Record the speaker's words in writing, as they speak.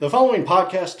The following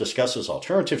podcast discusses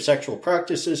alternative sexual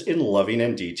practices in loving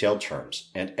and detailed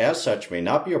terms, and as such may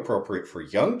not be appropriate for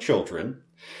young children,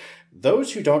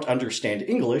 those who don't understand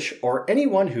English, or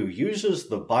anyone who uses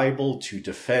the Bible to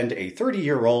defend a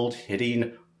 30-year-old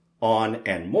hitting on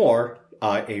and more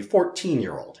a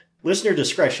 14-year-old. Listener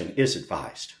discretion is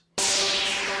advised.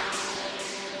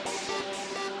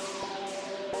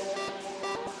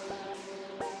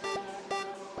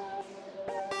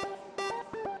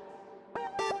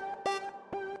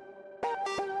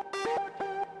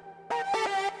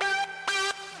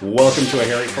 Welcome to A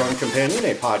Hairy Farm Companion,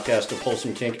 a podcast of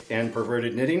wholesome kink and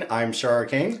perverted knitting. I'm Sir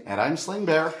Arcane. And I'm Sling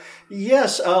Bear.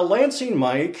 Yes, Lansing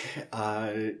Mike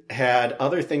had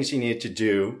other things he needed to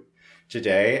do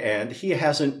today, and he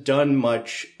hasn't done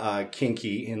much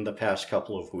kinky in the past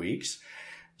couple of weeks.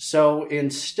 So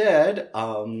instead,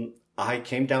 I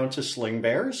came down to Sling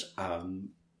Bear's,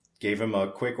 gave him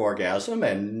a quick orgasm,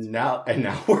 and now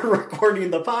we're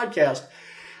recording the podcast.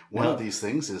 One of these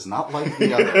things is not like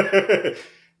the other.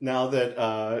 Now that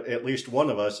at least one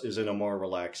of us is in a more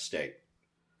relaxed state.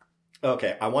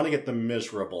 Okay, I want to get the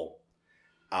miserable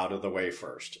out of the way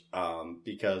first.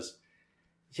 Because,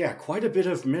 quite a bit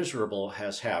of miserable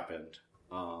has happened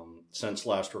since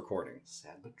last recording.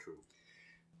 Sad but true.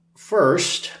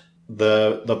 First,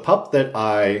 the pup that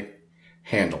I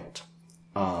handled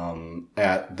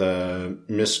at the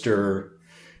Mr.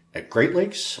 at Great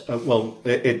Lakes,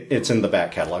 it's in the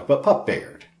back catalog, but Pup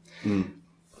Bayard.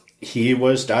 He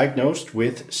was diagnosed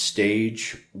with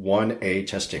stage 1A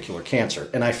testicular cancer.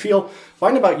 And I feel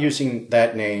fine about using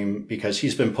that name because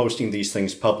he's been posting these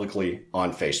things publicly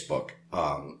on Facebook.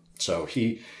 So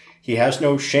he has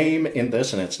no shame in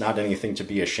this, and it's not anything to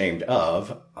be ashamed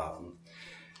of.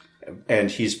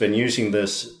 And he's been using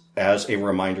this as a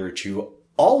reminder to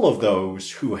all of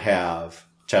those who have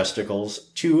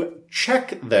testicles to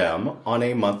check them on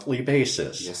a monthly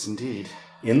basis. Yes, indeed.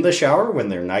 In the shower, when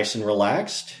they're nice and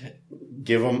relaxed,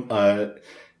 give them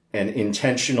an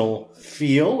intentional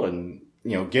feel and,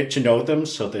 get to know them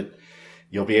so that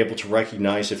you'll be able to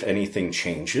recognize if anything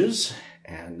changes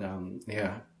and,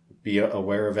 be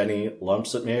aware of any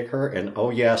lumps that may occur.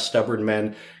 And, stubborn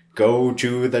men, go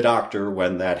to the doctor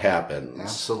when that happens.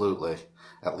 Absolutely.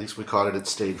 At least we caught it at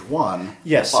stage 1.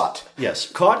 Yes. But.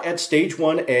 Yes. Caught at stage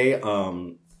 1A.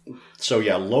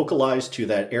 Localized to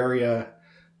that area.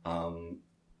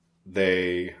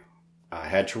 They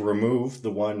had to remove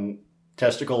the one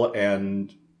testicle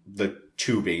and the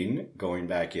tubing going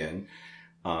back in.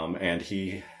 And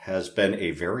he has been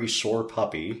a very sore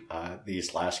puppy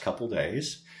these last couple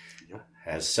days. Yeah.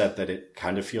 Has said that it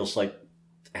kind of feels like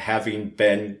having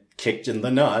been kicked in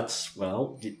the nuts.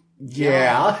 Well,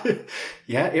 yeah,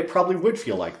 it probably would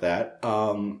feel like that.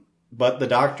 But the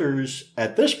doctors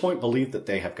at this point believe that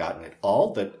they have gotten it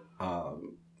all, that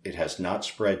it has not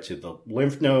spread to the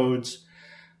lymph nodes,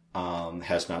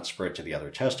 has not spread to the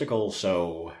other testicles.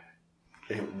 So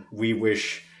we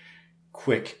wish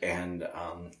quick and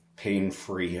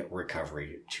pain-free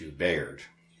recovery to Bayard.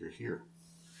 You're here.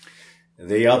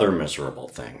 The other miserable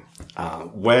thing.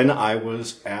 When I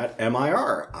was at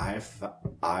MIR,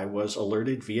 I was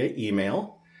alerted via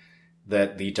email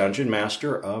that the dungeon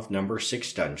master of number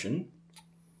 6 dungeon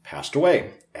passed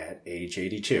away at age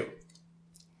 82.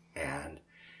 And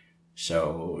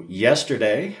so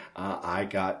yesterday, I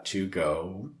got to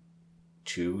go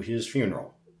to his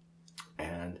funeral.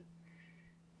 And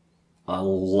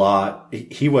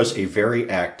he was a very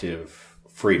active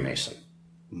Freemason.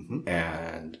 Mm-hmm.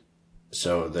 And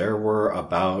so there were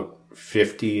about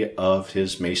 50 of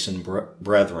his Mason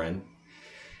brethren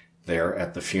there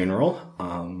at the funeral.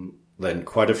 Then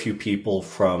quite a few people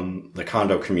from the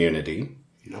condo community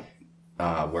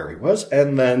where he was.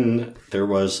 And then there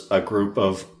was a group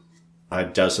of a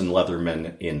dozen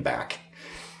Leathermen in back.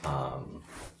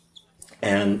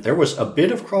 And there was a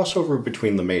bit of crossover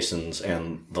between the Masons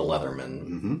and the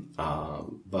Leathermen.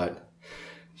 Mm-hmm.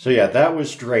 That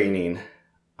was draining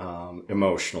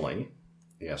emotionally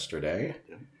yesterday.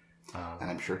 And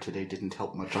I'm sure today didn't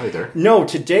help much either. No,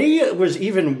 today was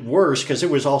even worse because it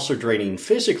was also draining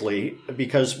physically,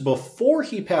 because before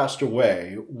he passed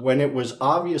away, when it was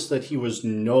obvious that he was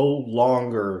no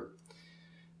longer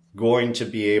going to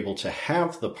be able to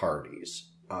have the parties,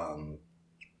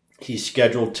 he's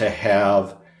scheduled to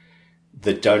have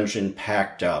the dungeon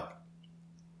packed up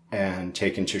and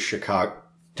taken to Chicago,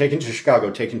 taken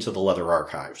to the Leather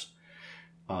Archives,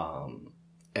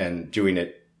 and doing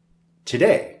it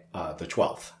today, the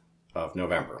 12th of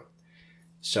November.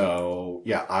 So,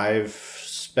 I've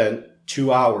spent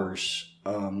 2 hours,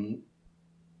 hauling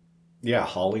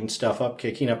stuff up,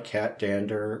 kicking up cat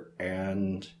dander,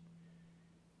 and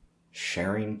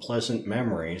sharing pleasant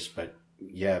memories, but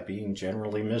yeah, being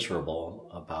generally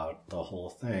miserable about the whole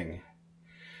thing.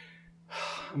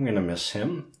 I'm going to miss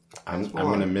him. I'm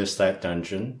going to miss that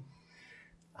dungeon.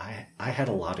 I had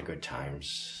a lot of good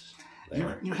times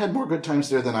there. You had more good times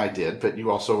there than I did, but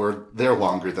you also were there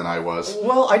longer than I was.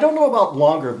 Well, I don't know about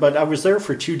longer, but I was there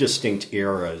for two distinct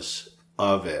eras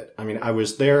of it. I mean, I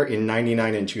was there in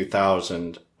 99 and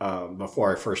 2000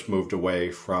 before I first moved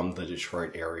away from the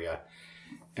Detroit area.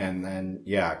 And then,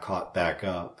 yeah, caught back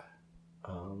up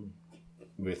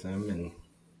with him. And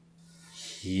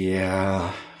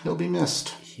yeah. He'll be missed.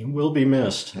 He will be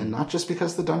missed. And not just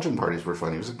because the dungeon parties were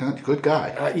fun. He was a good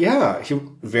guy. Yeah,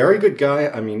 very good guy.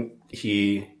 I mean,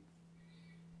 he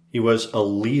was a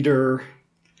leader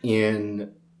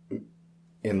in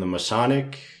the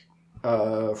Masonic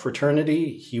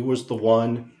fraternity. He was the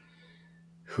one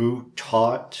who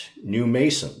taught new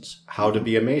Masons how to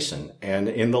be a Mason. And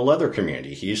in the leather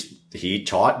community, he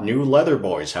taught new leather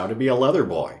boys how to be a leather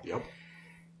boy. Yep.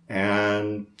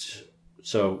 And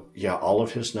so, yeah, all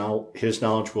of his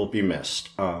knowledge will be missed.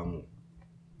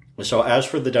 So as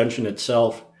for the dungeon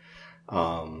itself,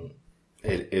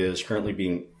 it is currently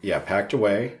being, packed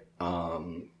away.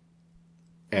 And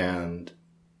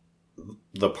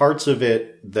the parts of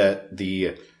it that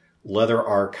the Leather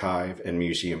Archive and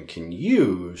Museum can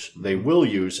use, they will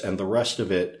use, and the rest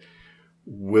of it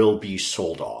will be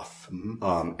sold off.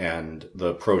 Mm-hmm. And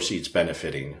the proceeds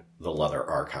benefiting the Leather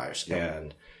Archives. Yep.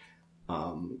 And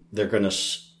they're going to,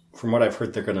 from what I've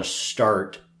heard, they're going to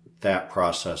start that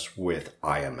process with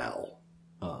IML.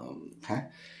 Okay.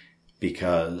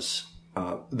 Because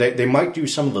they might do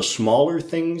some of the smaller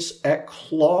things at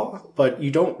Claw, but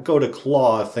you don't go to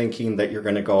Claw thinking that you're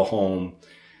going to go home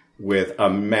with a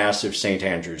massive St.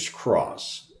 Andrew's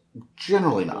cross.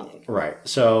 Generally not. Right.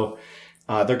 So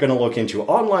they're going to look into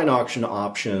online auction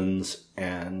options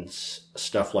and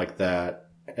stuff like that.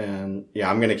 And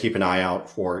yeah, I'm going to keep an eye out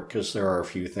for it because there are a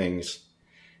few things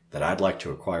that I'd like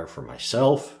to acquire for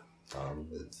myself.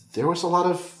 There was a lot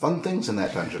of fun things in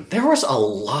that dungeon. There was a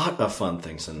lot of fun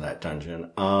things in that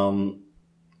dungeon.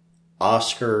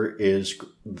 Oscar is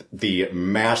the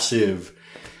massive,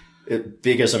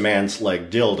 big as a man's leg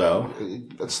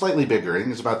dildo. It's slightly bigger. I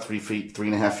think it's about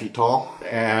 3.5 feet tall.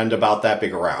 And about that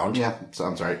big around. Yeah,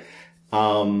 sounds right.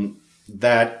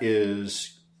 That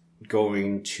is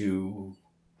going to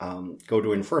go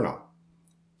to Inferno.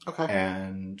 Okay.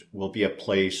 And will be a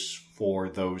place for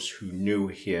those who knew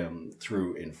him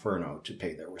through Inferno to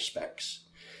pay their respects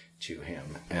to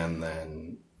him. And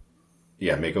then,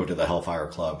 may go to the Hellfire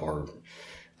Club, or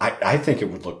I think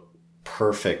it would look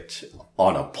perfect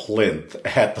on a plinth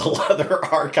at the Leather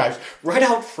Archives, right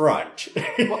out front.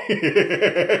 Well,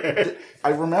 I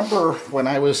remember when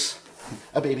I was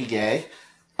a baby gay,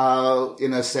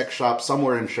 in a sex shop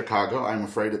somewhere in Chicago. I'm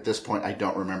afraid at this point I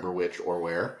don't remember which or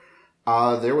where.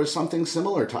 There was something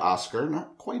similar to Oscar,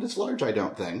 not quite as large, I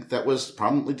don't think, that was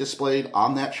prominently displayed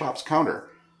on that shop's counter.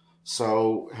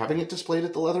 So having it displayed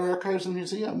at the Leather Archives and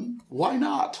Museum, why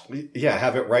not? Yeah,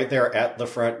 have it right there at the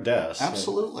front desk.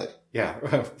 Absolutely.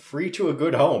 Yeah, free to a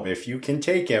good home. If you can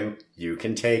take him, you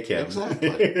can take him.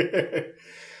 Exactly.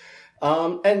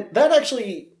 And that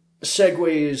actually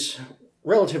segues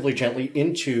relatively gently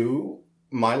into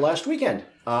my last weekend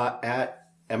at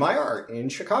MIR in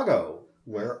Chicago,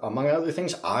 where, among other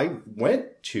things, I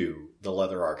went to the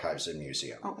Leather Archives and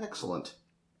Museum. Oh, excellent.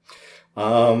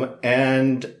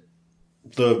 And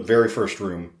the very first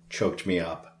room choked me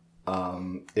up.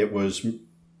 It was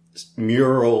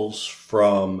murals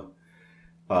from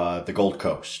the Gold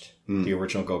Coast, the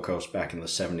original Gold Coast back in the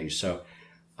 70s. So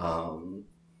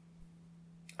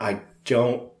I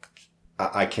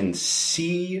can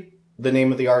see the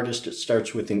name of the artist. It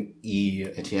starts with an E.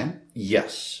 Etienne?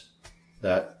 Yes.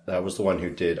 That was the one who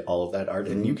did all of that art.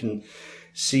 And you can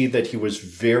see that he was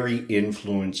very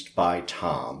influenced by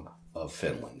Tom of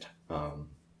Finland.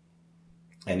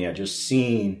 And just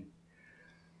seeing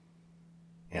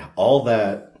all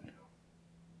that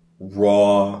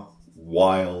raw,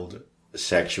 wild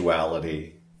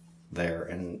sexuality there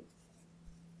and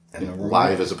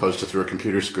live as opposed to through a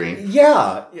computer screen.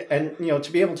 Yeah. And,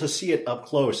 to be able to see it up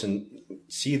close and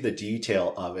see the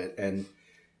detail of it and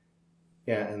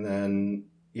then,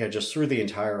 just through the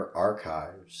entire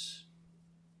archives,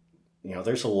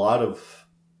 there's a lot of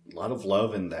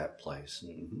love in that place.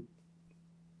 And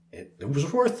it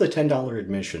was worth the $10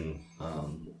 admission,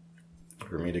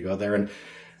 for me to go there. And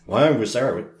while I was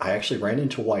there, I actually ran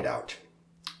into Whiteout.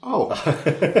 Oh,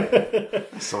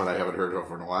 that's someone I haven't heard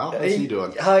of in a while. How's he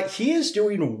doing? He is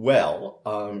doing well.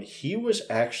 He was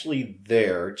actually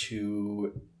there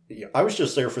I was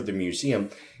just there for the museum.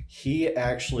 he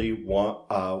actually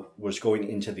was going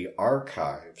into the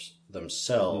archives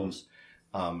themselves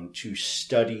to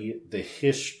study the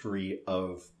history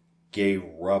of gay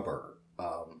rubber,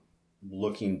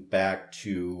 looking back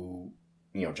to,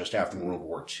 just after World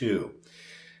War II.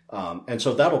 And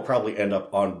so that'll probably end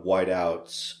up on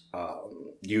Whiteout's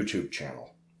YouTube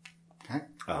channel,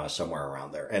 somewhere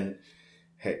around there. And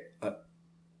hey,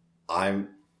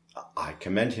 I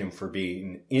commend him for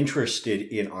being interested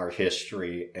in our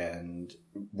history and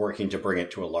working to bring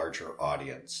it to a larger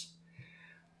audience.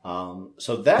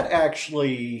 So that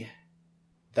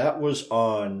was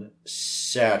on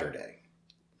Saturday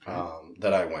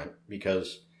that I went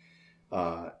because,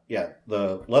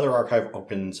 the Leather Archive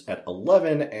opens at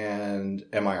 11 and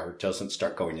MIR doesn't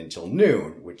start going until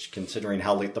noon, which, considering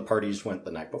how late the parties went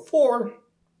the night before...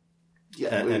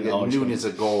 Yeah, and noon is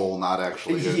a goal, not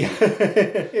actually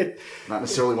not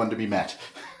necessarily one to be met.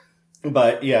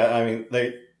 But yeah, I mean,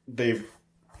 they've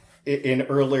in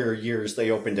earlier years they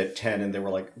opened at 10 and they were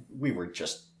like, we were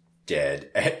just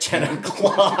dead at 10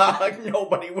 o'clock.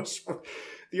 Nobody was.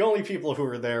 The only people who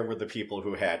were there were the people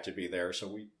who had to be there, so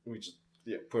we just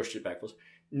pushed it back.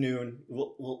 Noon.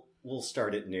 We'll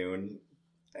start at noon.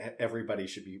 Everybody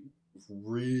should be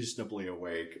reasonably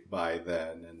awake by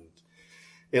then, and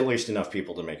at least enough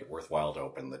people to make it worthwhile to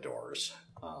open the doors.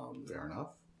 Fair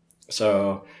enough.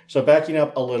 So backing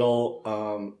up a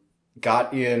little,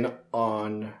 got in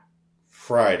on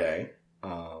Friday,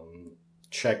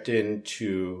 checked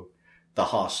into the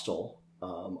hostel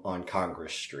on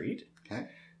Congress Street. Okay.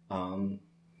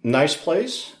 Nice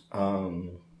place.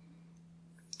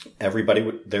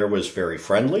 Everybody there was very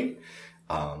friendly.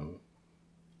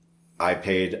 I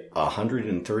paid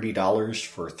 $130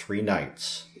 for 3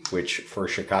 nights, which for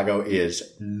Chicago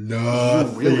is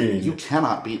nothing. You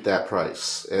cannot beat that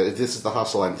price. This is the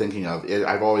hustle I'm thinking of.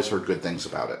 I've always heard good things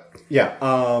about it. Yeah.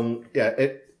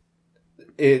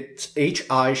 It's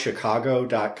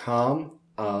hichicago.com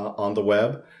on the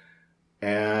web.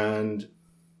 And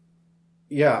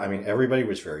yeah, I mean, everybody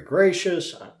was very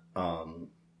gracious.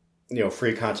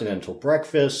 Free continental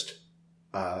breakfast.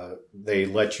 They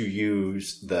let you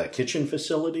use the kitchen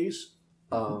facilities.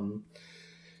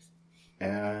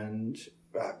 And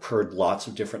I've heard lots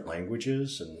of different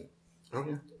languages. And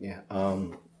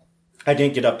I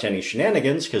didn't get up to any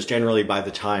shenanigans because generally by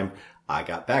the time I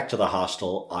got back to the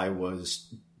hostel, I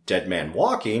was dead man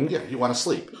walking. Yeah, you want to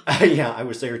sleep. Yeah, I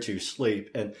was there to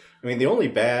sleep. And I mean, the only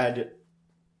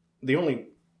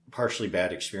partially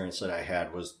bad experience that I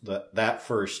had was that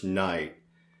first night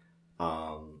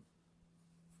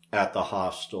at the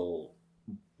hostel.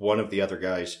 One of the other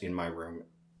guys in my room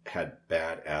had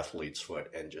bad athlete's foot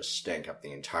and just stank up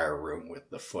the entire room with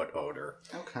the foot odor.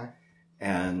 Okay.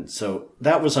 And so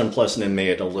that was unpleasant and made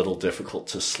it a little difficult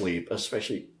to sleep,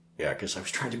 especially, because I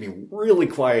was trying to be really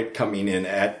quiet coming in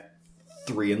at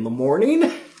 3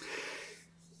 a.m.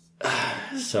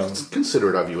 So it's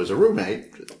considerate of you as a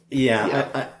roommate.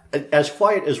 Yeah. As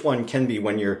quiet as one can be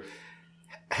when you're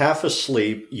half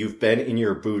asleep, you've been in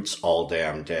your boots all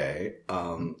damn day,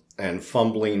 and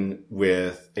fumbling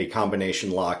with a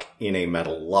combination lock in a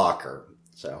metal locker.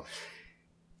 So,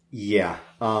 yeah.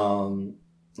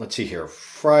 Let's see here.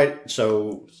 Friday.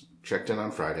 So checked in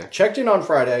on Friday.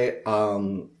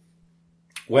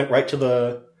 Went right to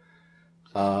the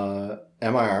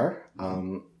MIR.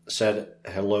 Said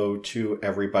hello to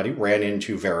everybody. Ran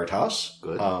into Veritas.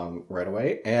 Good. Right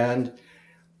away. And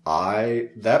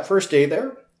that first day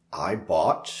there, I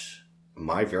bought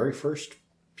my very first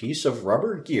piece of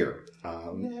rubber gear.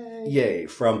 Yay.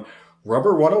 From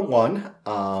Rubber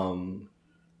 101.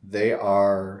 They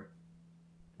are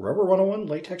Rubber 101,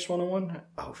 Latex 101.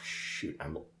 Oh, shoot.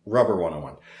 I'm Rubber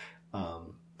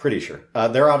 101. Pretty sure.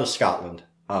 They're out of Scotland.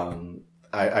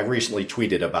 I recently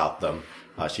tweeted about them.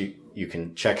 So you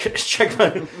can check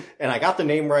my, and I got the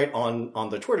name right on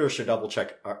the Twitter, so double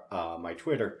check my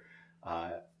Twitter.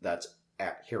 That's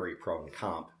at Harry Prone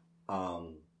Comp.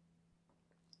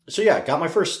 So yeah, got my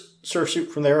first surf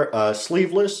suit from there.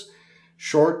 Sleeveless,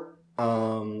 short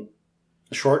on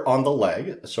the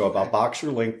leg, so about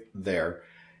boxer length there.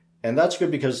 And that's good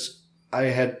because I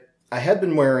had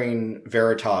been wearing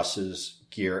Veritas's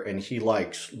gear, and he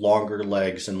likes longer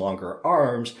legs and longer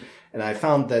arms. And I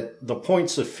found that the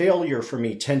points of failure for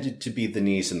me tended to be the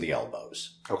knees and the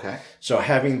elbows. Okay. So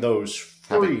having those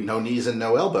free... Having no knees and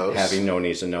no elbows.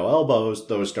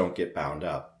 Those don't get bound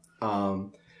up.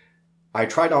 I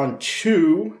tried on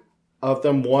 2 of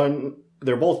them.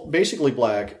 They're both basically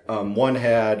black. One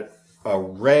had a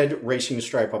red racing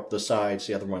stripe up the sides.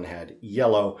 The other one had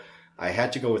yellow. I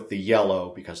had to go with the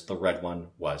yellow because the red one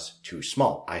was too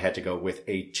small. I had to go with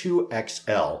a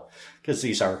 2XL because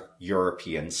these are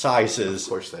European sizes. Of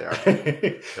course they are.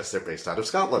 Because they're based out of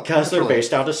Scotland. Because they're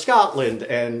based out of Scotland.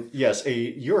 And yes, a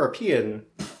European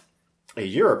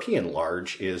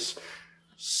large is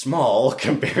small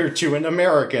compared to an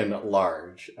American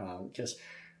large. Because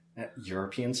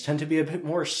Europeans tend to be a bit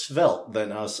more svelte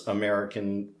than us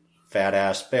American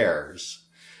fat-ass bears.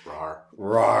 Rawr.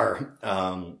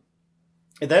 Rawr.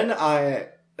 Then I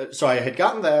had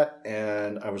gotten that,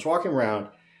 and I was walking around,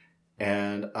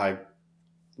 and I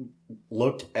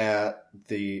walked by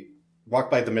the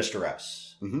Mr.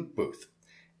 S booth.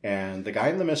 And the guy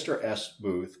in the Mr. S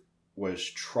booth was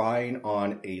trying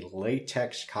on a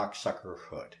latex cocksucker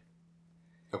hood.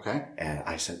 Okay. And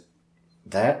I said,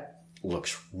 that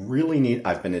looks really neat.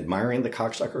 I've been admiring the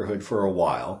cocksucker hood for a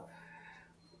while.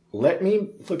 Let me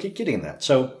look at getting that.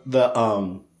 So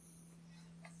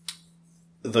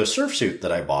the surf suit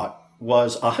that I bought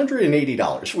was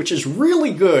 $180, which is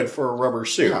really good for a rubber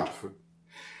suit. Yeah.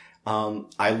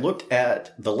 I looked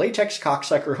at the latex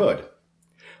cocksucker hood.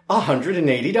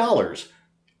 $180.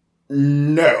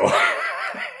 No.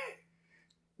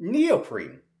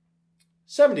 Neoprene.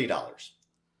 $70.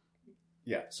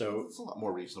 Yeah, so it's a lot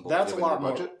more reasonable. That's a lot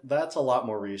more. Budget. That's a lot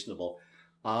more reasonable.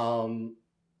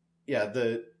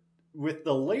 With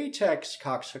the latex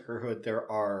cocksucker hood, there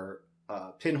are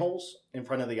pinholes in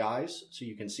front of the eyes, so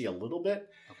you can see a little bit.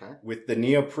 Okay. With the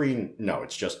neoprene, no,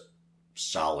 it's just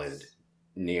solid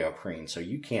neoprene, so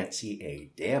you can't see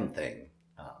a damn thing.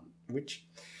 Which,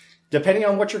 depending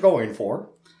on what you're going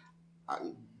for,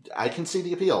 I can see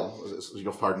the appeal.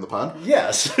 You'll pardon the pun.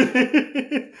 Yes.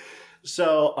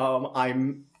 So,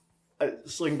 I'm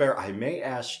Sling Bear. I may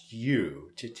ask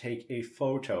you to take a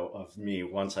photo of me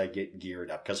once I get geared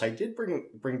up, because I did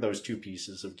bring those two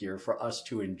pieces of gear for us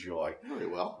to enjoy. Very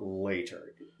well.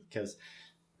 Later, because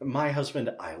my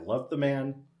husband, I love the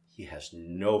man. He has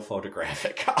no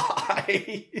photographic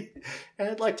eye, and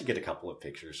I'd like to get a couple of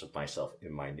pictures of myself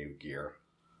in my new gear.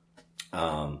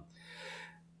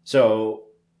 So,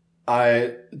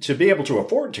 to be able to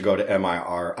afford to go to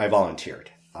MIR, I volunteered.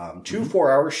 2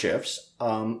 4-hour shifts.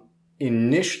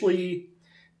 Initially,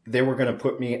 they were going to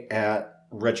put me at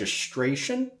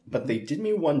registration, but they did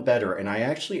me one better, and I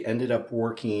actually ended up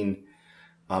working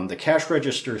the cash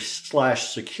register /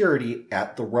 security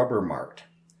at the Rubber Mart.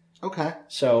 Okay.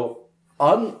 So,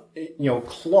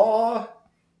 Claw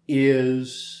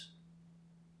is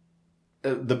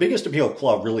the biggest appeal of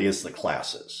Claw really is the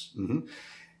classes. Mm-hmm.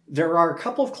 There are a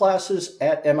couple of classes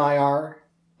at MIR.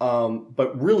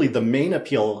 But really the main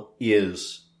appeal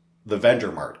is the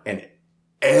vendor mart, and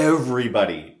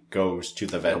everybody goes to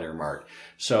the vendor mart.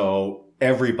 So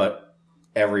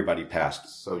everybody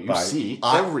passed. So you by. see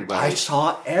everybody. I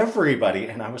saw everybody,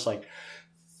 and I was like,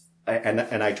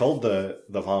 and I told the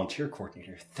volunteer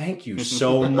coordinator, thank you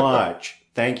so much.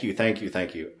 Thank you.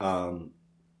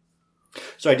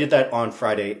 So I did that on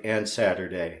Friday and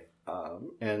Saturday.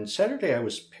 And Saturday I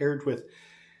was paired with,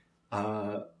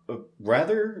 a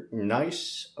rather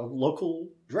nice local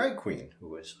drag queen who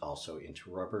was also into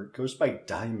rubber. It goes by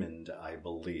Diamond, I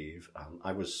believe.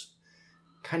 I was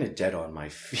kind of dead on my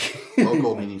feet.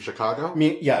 Local meaning Chicago?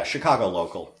 Yeah, Chicago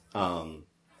local.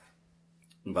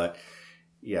 But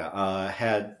yeah,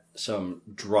 had some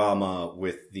drama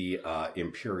with the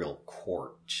Imperial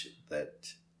Court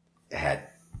that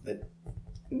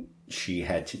she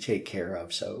had to take care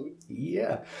of. So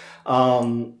yeah,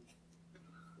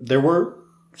 there were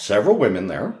several women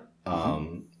there,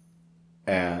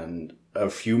 and a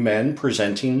few men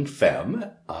presenting femme,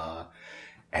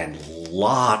 and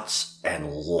lots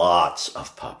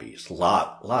of puppies.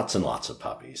 Lots and lots of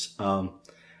puppies.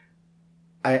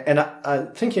 I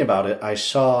thinking about it, I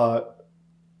saw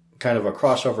kind of a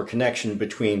crossover connection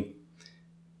between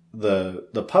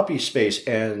the puppy space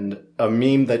and a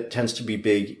meme that tends to be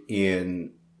big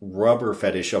in rubber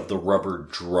fetish of the rubber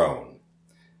drone.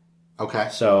 Okay.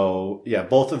 So, yeah,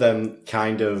 both of them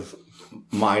kind of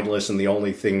mindless, and the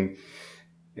only thing,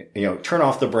 turn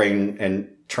off the brain and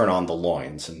turn on the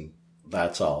loins, and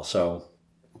that's all. So,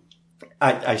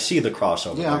 I see the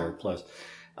crossover there. Plus,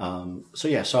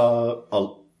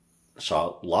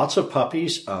 saw lots of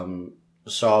puppies.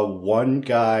 Saw one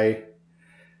guy,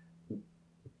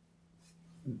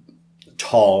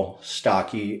 tall,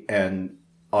 stocky, and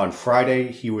on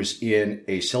Friday he was in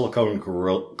a silicone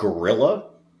gorilla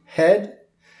head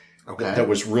that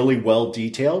was really well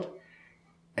detailed.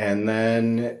 And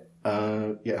then,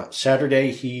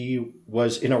 Saturday he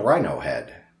was in a rhino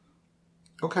head.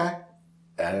 Okay.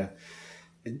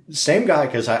 Same guy,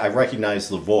 because I recognize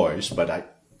the voice, but I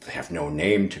have no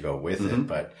name to go with it.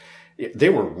 But they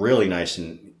were really nice,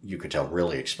 and you could tell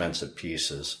really expensive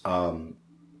pieces.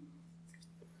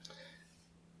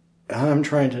 I'm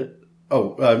trying to.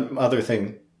 Other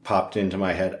thing popped into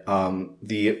my head.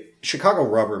 The Chicago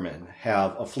Rubbermen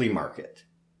have a flea market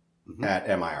at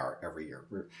MIR every year.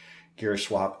 Gear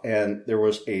swap, and there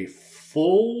was a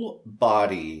full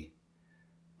body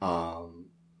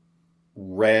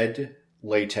red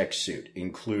latex suit,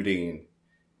 including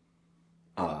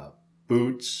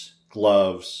boots,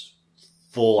 gloves,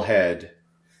 full head,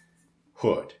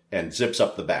 hood, and zips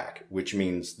up the back, which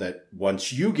means that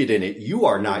once you get in it, you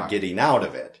are not getting out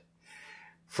of it,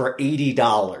 for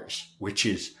 $80, which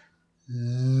is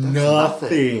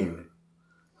nothing.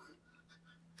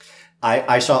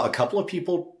 I saw a couple of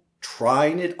people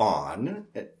trying it on,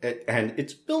 and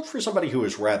it's built for somebody who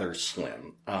is rather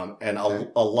slim. And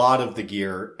a lot of the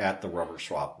gear at the rubber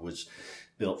swap was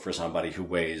built for somebody who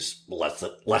weighs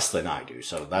less than I do.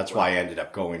 So that's why I ended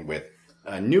up going with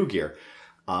new gear.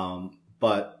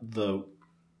 But the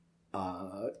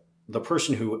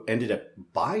person who ended up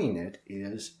buying it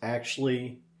is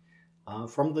actually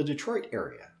from the Detroit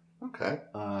area. Okay.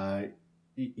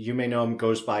 You may know him,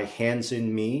 goes by Hands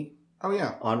in Me. Oh,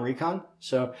 yeah. On Recon.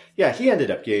 So, yeah, he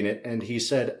ended up getting it, and he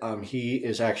said he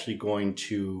is actually going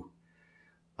to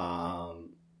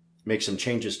make some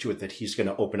changes to it, that he's going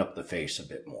to open up the face a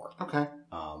bit more. Okay.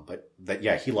 But that,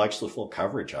 yeah, he likes the full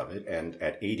coverage of it, and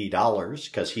at $80,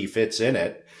 because he fits in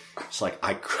it, it's like,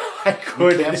 I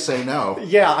couldn't. You can't say no.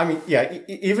 Yeah, I mean, yeah,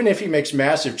 even if he makes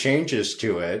massive changes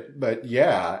to it, but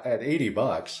yeah, at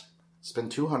 $80.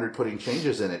 Spend $200 putting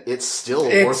changes in it. It's still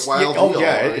a worthwhile deal. Oh,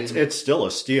 yeah, it's still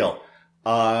a steal.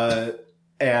 And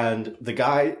the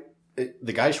guys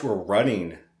who were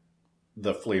running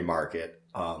the flea market,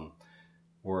 I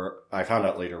found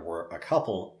out later, were a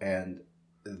couple, and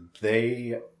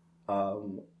they,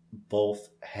 both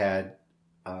had,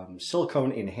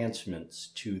 silicone enhancements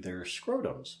to their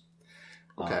scrotums.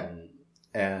 Okay.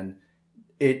 And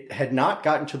it had not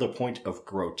gotten to the point of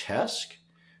grotesque,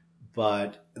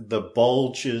 but the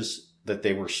bulges that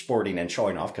they were sporting and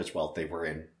showing off, because, well, they were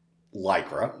in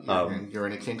Lycra. You're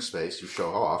in a kink space. You show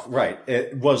off. Right.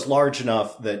 It was large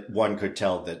enough that one could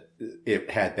tell that it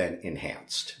had been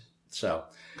enhanced. So,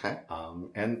 okay.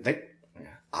 And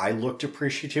I looked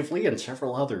appreciatively, and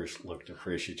several others looked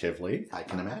appreciatively. I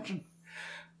can imagine.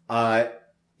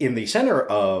 In the center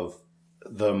of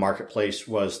the marketplace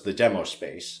was the demo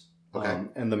space. Okay.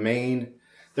 And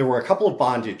there were a couple of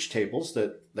bondage tables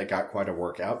that got quite a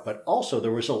workout, but also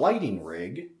there was a lighting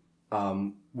rig,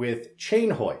 with chain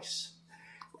hoists.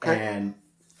 Okay. And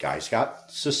guys got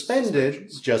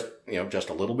suspended just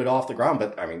a little bit off the ground.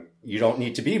 But I mean, you don't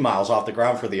need to be miles off the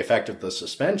ground for the effect of the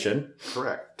suspension.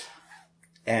 Correct.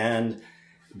 And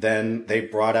then they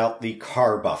brought out the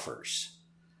car buffers.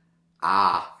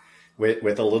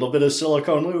 With a little bit of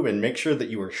silicone lube, and make sure that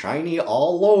you were shiny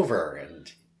all over. And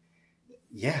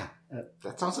yeah.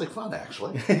 That sounds like fun,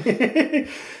 actually.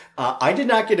 I did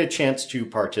not get a chance to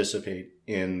participate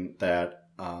in that.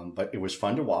 But it was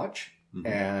fun to watch. Mm-hmm.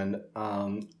 And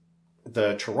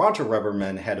the Toronto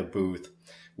Rubbermen had a booth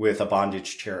with a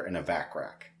bondage chair and a vac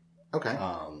rack. Okay.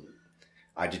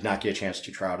 I did not get a chance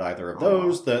to try out either of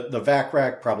those. The vac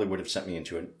rack probably would have sent me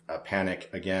into a panic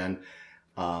again.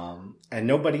 And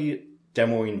nobody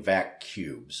demoing vac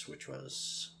cubes, which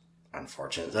was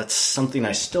unfortunate. That's something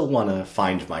I still want to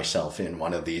find myself in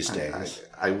one of these days.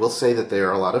 I will say that they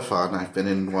are a lot of fun. I've been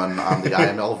in one on the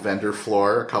IML vendor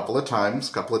floor a couple of times,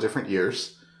 a couple of different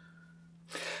years.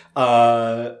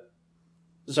 The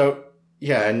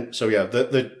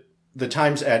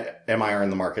times at MIR in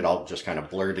the market all just kind of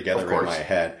blur together in my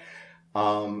head.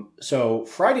 So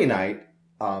Friday night,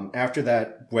 after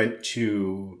that, went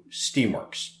to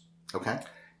Steamworks. Okay.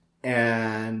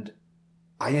 And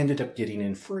I ended up getting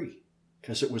in free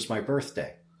because it was my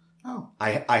birthday. Oh.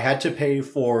 I had to pay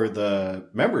for the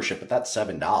membership, but that's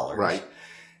 $7. Right.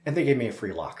 And they gave me a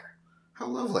free locker. How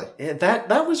lovely.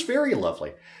 That was very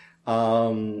lovely.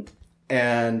 And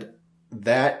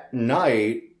that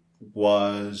night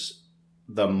was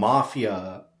the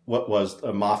Mafia,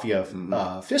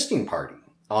 fisting party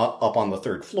up on the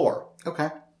third floor.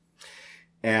 Okay.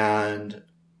 And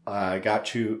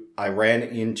I ran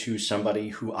into somebody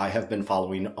who I have been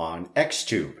following on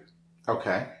XTube.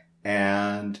 Okay.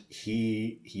 And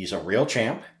he's a real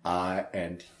champ.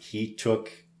 And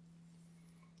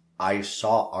I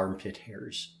saw armpit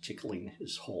hairs tickling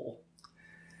his hole.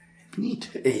 Neat.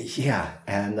 Yeah.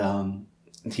 And,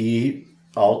 he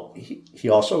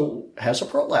also has a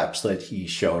prolapse that he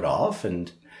showed off.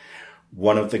 And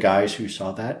one of the guys who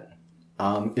saw that,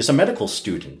 is a medical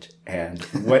student. And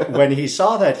when he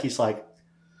saw that, he's like,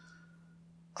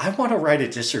 I want to write a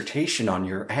dissertation on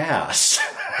your ass.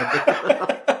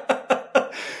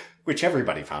 which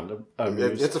everybody found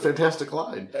amusing. It's a fantastic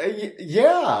line.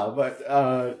 Yeah, but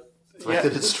the fact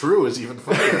that it's true is even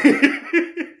funnier.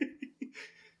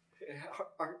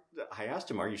 I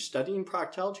asked him, "Are you studying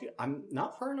proctology?" I'm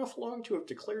not far enough along to have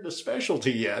declared a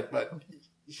specialty yet, but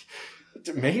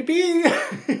maybe.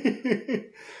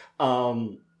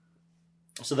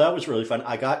 So that was really fun.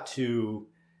 I got to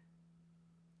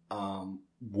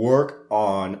work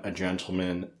on a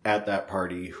gentleman at that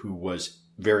party who was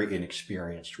very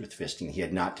inexperienced with fisting. He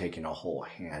had not taken a whole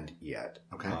hand yet.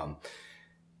 Okay.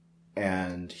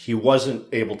 And he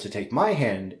wasn't able to take my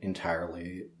hand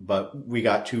entirely, but we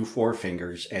got 2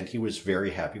 4-fingers, and he was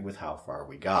very happy with how far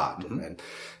we got. Mm-hmm. And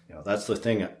that's the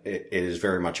thing. It is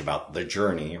very much about the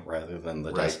journey rather than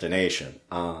the destination.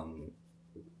 So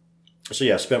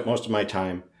yeah, I spent most of my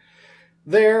time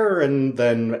there, and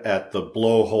then at the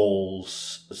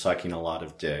blowholes sucking a lot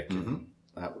of dick. Mm-hmm. And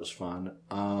that was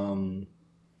fun.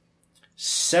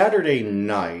 Saturday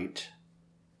night,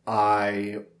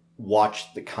 I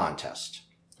watched the contest.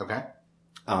 Okay.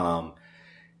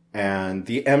 And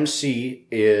the MC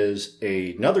is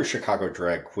another Chicago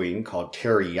drag queen called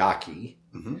Teriyaki.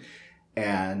 Mm-hmm.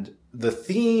 And the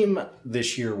theme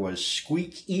this year was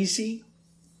Squeak Easy.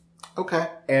 Okay.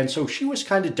 And so she was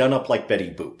kind of done up like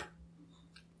Betty Boop.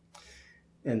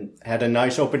 And had a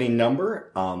nice opening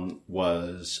number,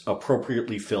 was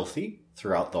appropriately filthy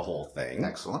throughout the whole thing.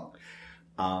 Excellent.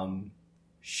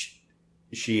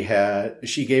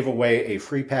 She gave away a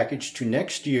free package to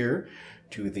next year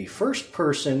to the first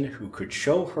person who could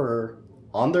show her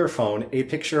on their phone a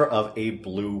picture of a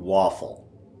blue waffle.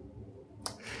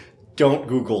 Don't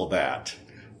Google that.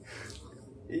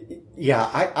 Yeah,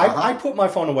 I put my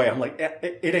phone away. I'm like,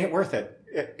 it ain't worth it.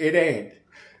 It ain't.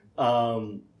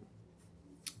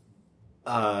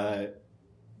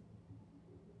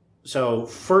 So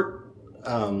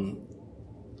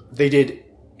they did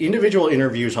individual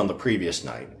interviews on the previous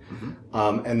night.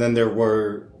 Mm-hmm. And then there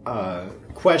were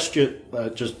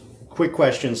just quick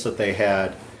questions that they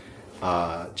had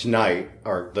tonight,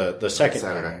 or the second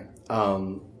Saturday.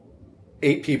 night.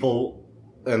 8 people,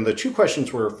 and the 2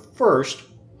 questions were, first,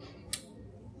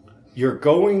 you're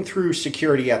going through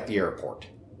security at the airport.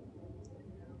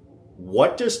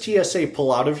 What does TSA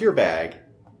pull out of your bag,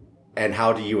 and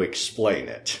how do you explain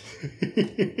it?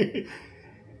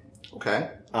 Okay.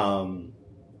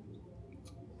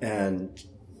 And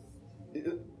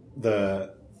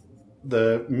the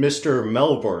Mr.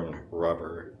 Melbourne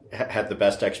rubber had the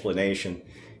best explanation.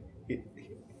 He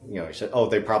said, "Oh,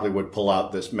 they probably would pull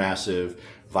out this massive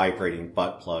vibrating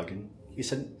butt plug." And he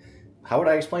said, "How would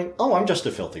I explain? Oh, I'm just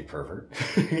a filthy pervert."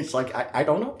 It's like, I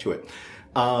don't up to it.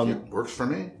 It works for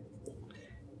me.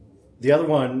 The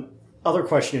other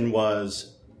question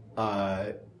was,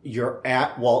 you're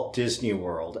at Walt Disney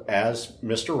World as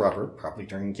Mr. Rubber, probably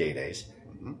during gay days.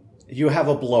 Mm-hmm. You have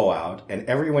a blowout, and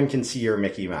everyone can see your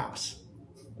Mickey Mouse.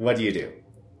 What do you do?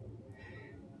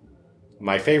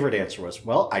 My favorite answer was,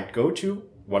 well, I'd go to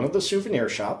one of the souvenir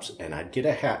shops, and I'd get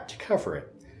a hat to cover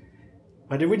it.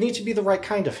 But it would need to be the right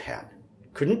kind of hat.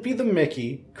 Couldn't be the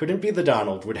Mickey, couldn't be the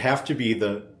Donald, would have to be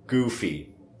the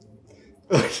Goofy.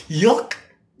 Yuck!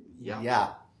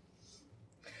 Yeah.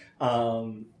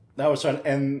 That was fun.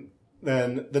 And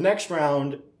then the next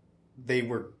round, they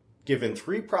were given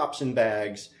 3 props in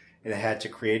bags, and they had to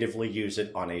creatively use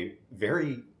it on a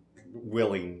very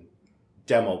willing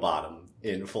demo bottom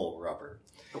in full rubber.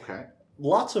 Okay.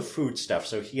 Lots of food stuff,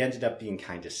 so he ended up being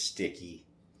kind of sticky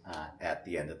at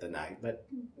the end of the night. But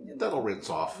that'll rinse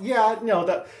off. Yeah, no,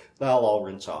 that'll all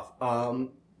rinse off.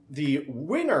 The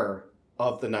winner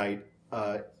of the night,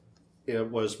 it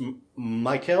was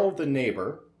Michael the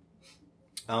neighbor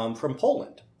from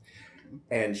Poland.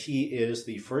 And he is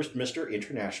the first Mr.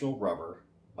 International Rubber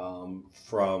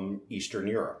from Eastern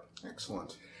Europe.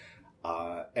 Excellent.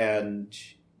 And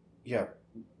yeah,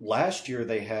 last year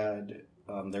they had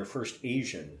their first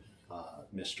Asian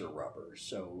Mr. Rubber,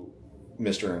 so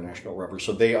Mr. International Rubber.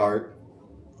 So they're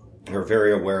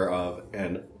very aware of,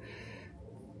 and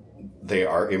they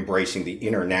are embracing the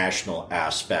international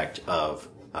aspect of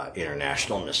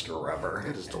International Mr. Rubber.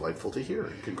 It is delightful to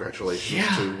hear. Congratulations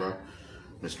to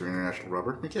Mr. International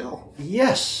Rubber, Mikhail.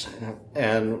 Yes.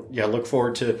 And look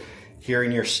forward to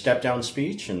hearing your step-down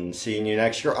speech and seeing you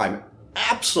next year. I'm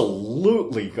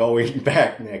absolutely going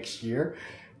back next year.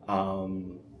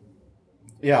 I'll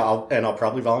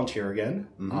probably volunteer again.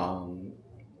 Mm-hmm.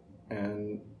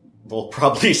 And we'll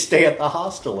probably stay at the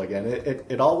hostel again.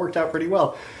 It all worked out pretty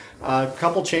well. A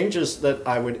couple changes that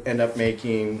I would end up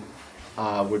making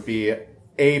would be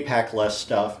pack less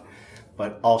stuff,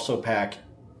 but also pack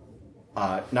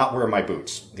not wear my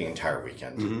boots the entire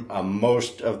weekend. Mm-hmm.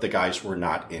 Most of the guys were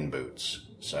not in boots.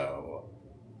 So,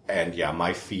 and yeah,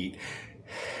 my feet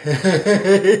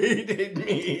hated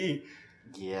me.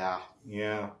 Yeah.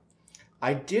 Yeah.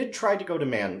 I did try to go to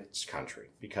Man's Country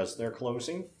because they're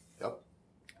closing. Yep.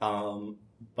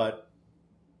 But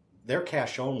they're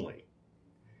cash only.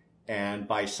 And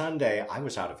by Sunday, I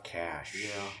was out of cash.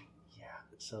 Yeah.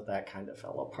 So that kind of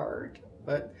fell apart.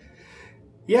 But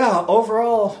yeah,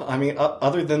 overall, I mean,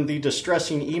 other than the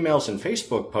distressing emails and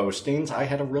Facebook postings, I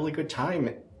had a really good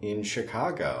time in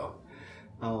Chicago.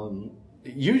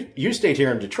 You stayed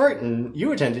here in Detroit and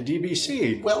you attended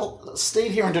DBC. Well,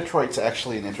 stayed here in Detroit's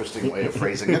actually an interesting way of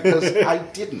phrasing it, because I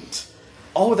didn't.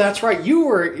 Oh, that's right. You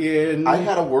were in... I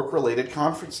had a work-related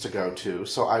conference to go to,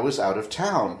 so I was out of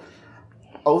town.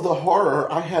 Oh, the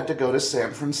horror. I had to go to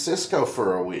San Francisco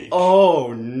for a week.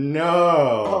 Oh,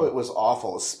 no. Oh, it was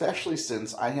awful, especially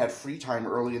since I had free time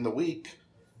early in the week,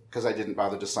 because I didn't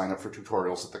bother to sign up for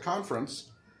tutorials at the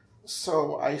conference.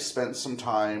 So I spent some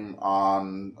time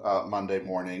on Monday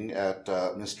morning at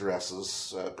Mr.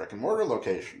 S's brick-and-mortar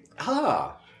location.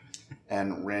 Ah.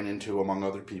 And ran into, among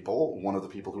other people, one of the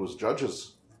people who was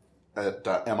judges at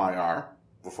MIR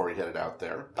before he headed out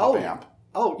there, AMP.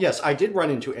 Oh, yes, I did run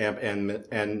into AMP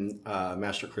and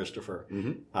Master Christopher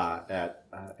at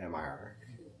MIR.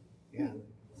 Yeah.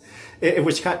 It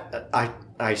was kind of,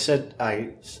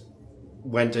 I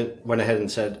went ahead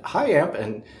and said, "Hi, AMP,"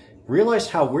 and realized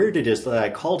how weird it is that I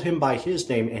called him by his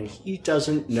name and he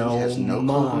doesn't know He has no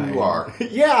clue who you are.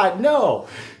 Yeah, no.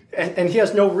 And he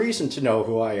has no reason to know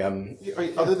who I am.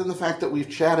 Other than the fact that we've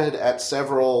chatted at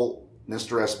several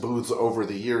Mr. S booths over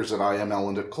the years at IML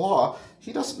and at Claw,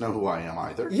 he doesn't know who I am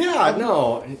either. Yeah,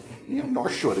 no. Nor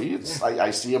should he.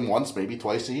 I see him once, maybe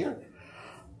twice a year.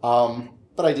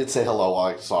 But I did say hello while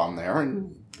I saw him there,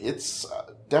 and it's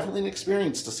definitely an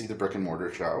experience to see the brick and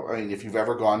mortar show. I mean, if you've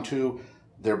ever gone to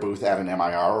their booth at an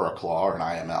MIR or a Claw or an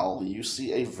IML, you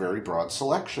see a very broad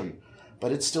selection.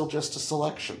 But it's still just a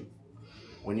selection.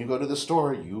 When you go to the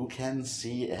store, you can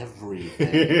see everything.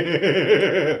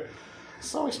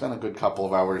 So I spent a good couple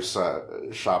of hours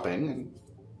shopping and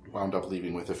wound up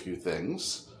leaving with a few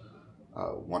things.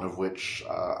 One of which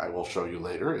I will show you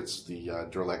later. It's the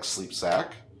Durlex sleep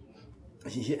sack.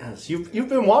 Yes, you've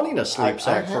been wanting a sleep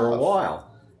sack for a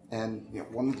while. And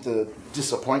one of the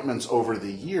disappointments over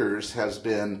the years has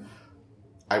been,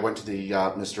 I went to the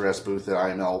Mr. S booth at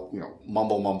IML,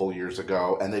 mumble years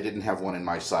ago, and they didn't have one in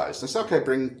my size. I said, okay,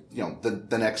 bring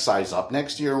the next size up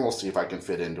next year, and we'll see if I can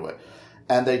fit into it.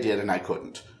 And they did, and I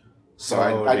couldn't. So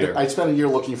I spent a year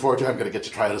looking forward to, I'm going to get to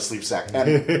try the sleep sack,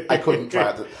 and I couldn't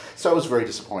try it. So it was very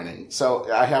disappointing. So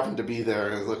I happened to be there,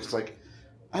 and it looks like,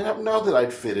 I don't know that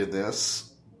I'd fit in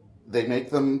this. They make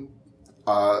them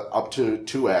up to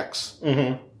 2X.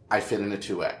 Mm-hmm. I fit in a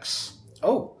 2X.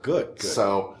 Oh, good.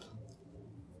 So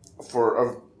for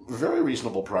a very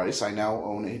reasonable price, I now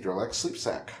own a Durlex sleep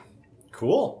sack.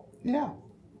 Cool. Yeah.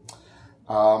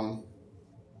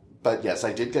 But yes,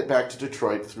 I did get back to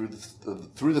Detroit through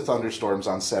the thunderstorms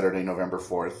on Saturday, November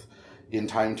 4th, in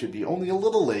time to be only a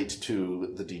little late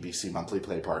to the DBC monthly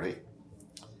play party.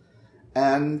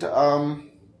 And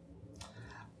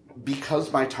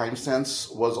because my time sense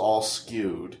was all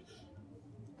skewed,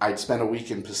 I'd spent a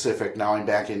week in Pacific, now I'm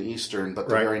back in Eastern, but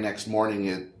the very next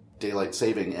morning daylight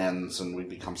saving ends and we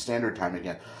become standard time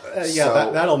again.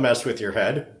 That'll mess with your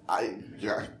head. I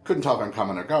couldn't tell if I'm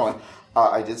coming or going.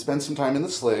 I did spend some time in the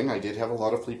Sling. I did have a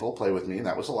lot of people play with me, and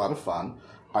that was a lot of fun.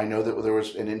 I know that there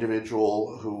was an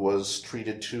individual who was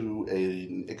treated to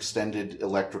an extended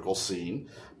electrical scene,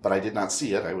 but I did not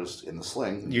see it. I was in the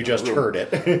Sling. You just heard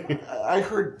it. I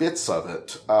heard bits of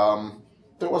it.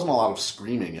 There wasn't a lot of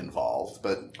screaming involved,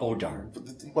 but... Oh, darn.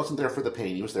 He wasn't there for the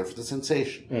pain. He was there for the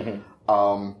sensation.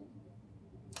 Mm-hmm.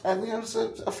 And it was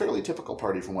a fairly typical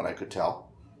party from what I could tell.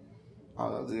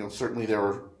 Certainly there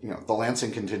were, the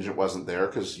Lansing contingent wasn't there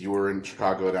because you were in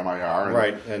Chicago at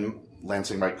MIR. And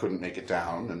Lansing couldn't make it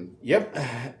down. And yep.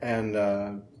 And,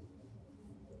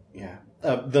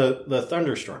 the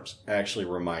thunderstorms actually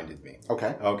reminded me.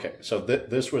 Okay. So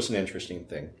this was an interesting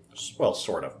thing. Well,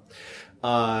 sort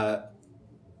of.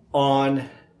 On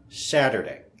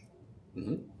Saturday,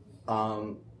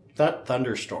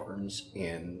 thunderstorms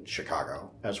in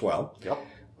Chicago as well. Yep.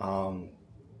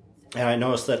 And I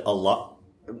noticed that a lot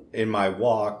in my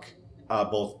walk,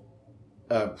 both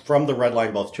from the Red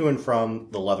Line, both to and from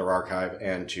the Leather Archive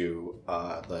and to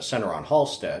the center on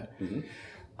Halstead,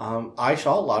 I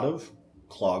saw a lot of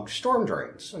clogged storm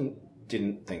drains and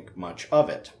didn't think much of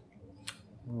it.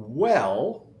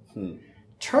 Well,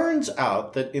 turns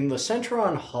out that in the center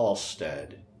on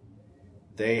Halstead,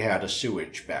 they had a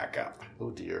sewage backup.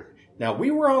 Oh, dear. Now, we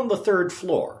were on the 3rd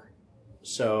floor,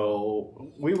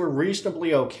 so we were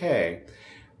reasonably okay,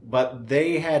 but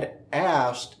they had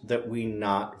asked that we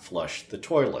not flush the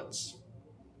toilets.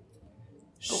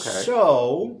 Okay.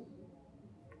 So,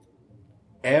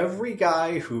 every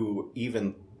guy who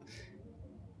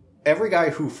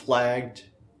flagged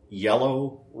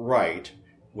yellow right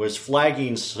was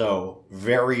flagging so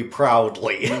very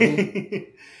proudly. Mm-hmm.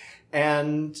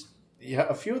 And yeah,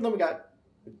 a few of them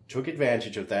took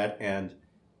advantage of that, and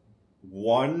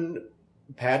one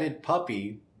padded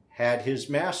puppy had his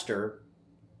master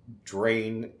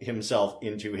drain himself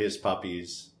into his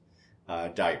puppy's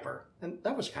diaper. And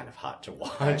that was kind of hot to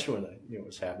watch when I knew it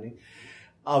was happening.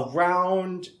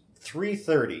 Around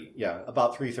 3:30,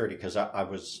 about 3:30, because I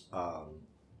was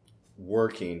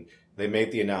working, they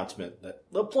made the announcement that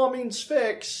the plumbing's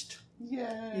fixed.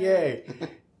 Yay.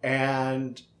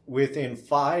 And within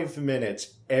 5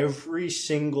 minutes, every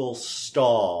single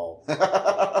stall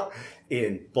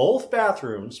in both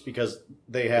bathrooms, because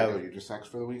they have... unisex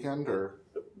for the weekend, or...?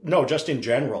 No, just in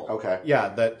general. Okay. Yeah,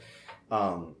 that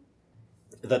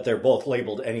they're both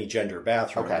labeled any gender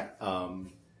bathroom. Okay.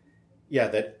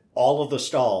 That all of the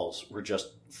stalls were just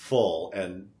full,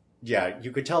 and yeah,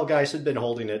 you could tell guys had been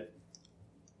holding it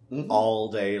all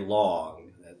day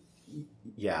long.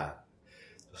 Yeah.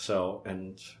 So,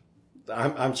 and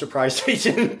I'm surprised they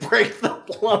didn't break the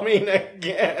plumbing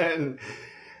again.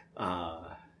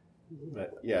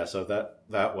 But yeah, so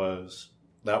that was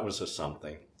a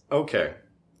something. Okay.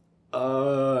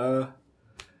 Let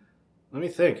me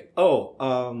think.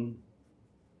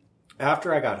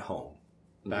 After I got home,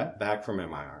 back from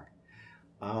MIR,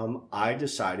 I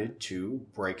decided to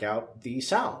break out the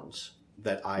sounds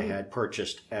that I had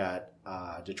purchased at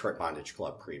Detroit Bondage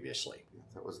Club previously.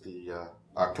 That was the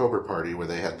October party where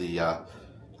they had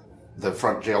the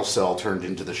front jail cell turned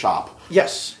into the shop.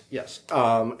 Yes.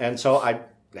 And so I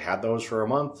had those for a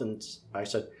month, and I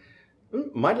said,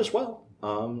 might as well.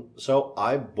 So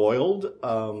I boiled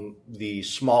the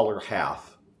smaller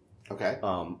half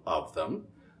of them.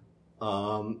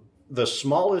 The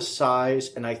smallest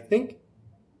size, and I think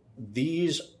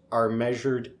these are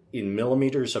measured in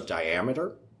millimeters of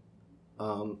diameter.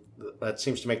 That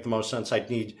seems to make the most sense. I'd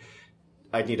need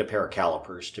a pair of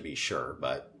calipers to be sure,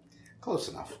 but... Close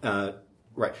enough.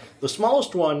 Right. The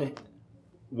smallest one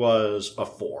was a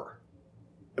 4,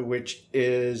 which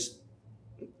is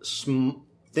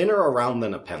thinner around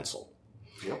than a pencil.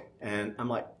 Yep. And I'm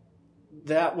like,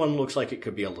 that one looks like it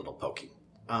could be a little pokey.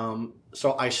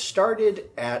 So I started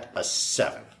at a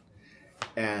 7.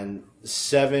 And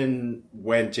 7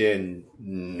 went in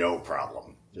no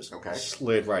problem. Just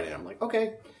slid right in. I'm like,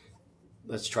 okay,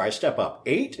 let's try step up.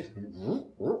 8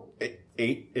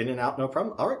 in and out, no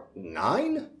problem. All right,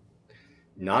 9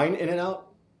 in and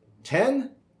out.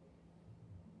 10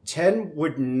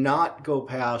 would not go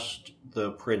past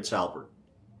the Prince Albert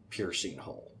piercing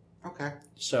hole. Okay.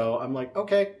 So I'm like,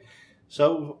 okay.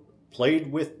 So played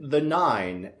with the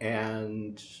 9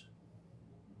 and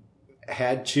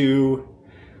had to...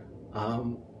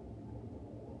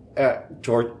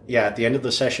 at the end of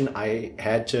the session, I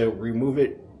had to remove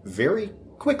it very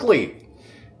quickly,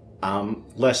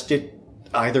 lest it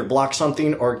either block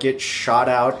something or get shot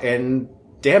out and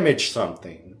damage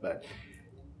something. But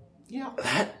yeah,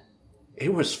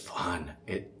 it was fun.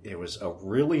 It was a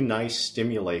really nice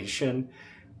stimulation.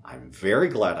 I'm very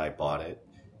glad I bought it.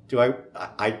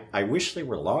 I wish they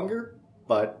were longer,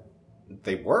 but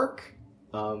they work.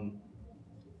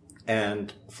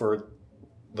 And for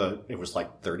it was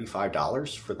like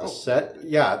 $35 for the set.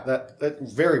 Yeah, that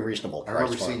very reasonable price. I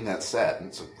remember seeing that set, and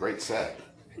it's a great set.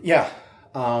 Yeah.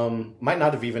 Might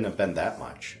not have even been that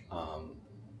much.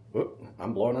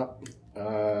 I'm blowing up.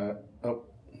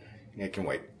 It can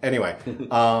wait. Anyway,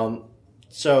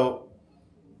 so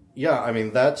yeah, I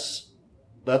mean that's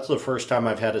the first time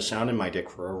I've had a sound in my dick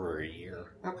for over a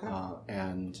year. Okay.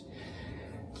 And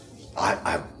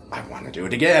I want to do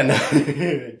it again.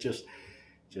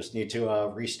 Just need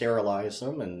to re-sterilize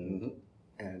them, and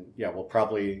yeah, I'll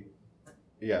probably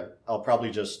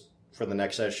just for the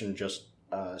next session just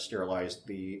sterilize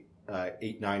the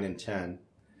 8, 9, and 10,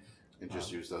 and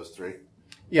just use those 3.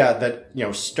 Yeah, that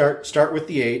start with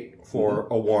the 8 for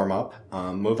a warm up,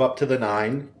 move up to the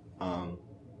 9,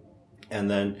 and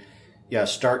then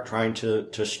start trying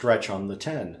to stretch on the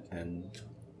 10, and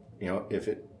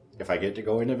if I get to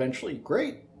go in eventually,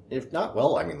 great. If not,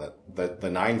 well, I mean, the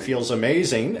 9 feels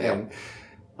amazing. Yep.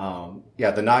 And,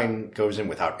 the 9 goes in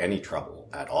without any trouble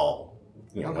at all,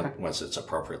 once it's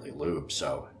appropriately lubed.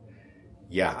 So,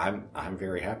 I'm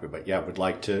very happy. But yeah,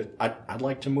 I'd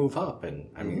like to move up. And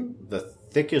I mean, the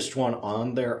thickest one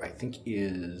on there, I think,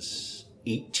 is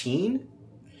 18.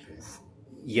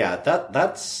 Yeah,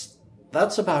 that's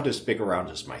about as big around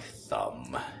as my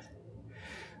thumb.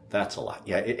 That's a lot.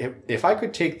 Yeah, if I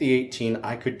could take the 18,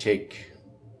 I could take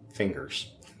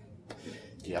fingers.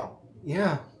 Yeah.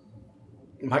 Yeah.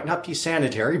 It might not be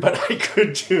sanitary, but I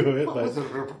could do it. Well, but with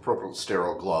an appropriate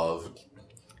sterile glove.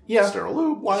 Yeah. Sterile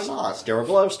lube, why not? Sterile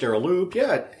glove, sterile lube,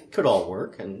 yeah, it could all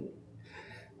work. And,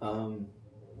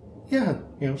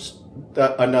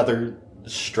 another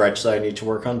stretch that I need to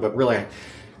work on, but really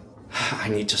I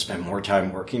need to spend more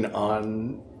time working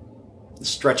on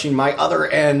stretching my other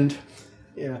end.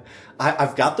 Yeah.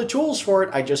 I've got the tools for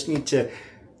it. I just need to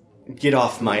get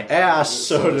off my ass,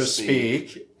 so to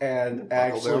speak, and Buckle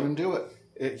actually down and do it.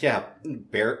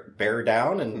 bear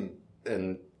down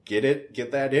and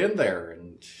get that in there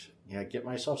and get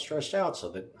myself stretched out so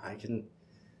that I can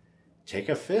take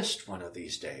a fist one of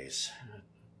these days.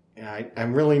 I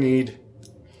really need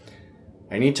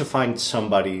to find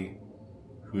somebody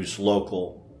who's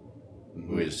local,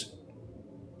 who is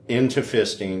into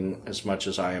fisting as much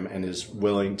as I am and is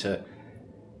willing to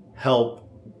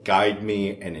help guide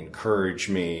me and encourage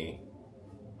me,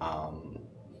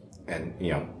 and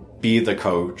be the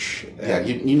coach. Yeah,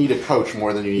 you need a coach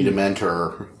more than you need a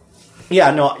mentor.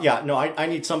 I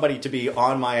need somebody to be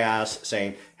on my ass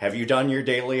saying, "Have you done your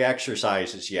daily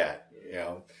exercises yet?"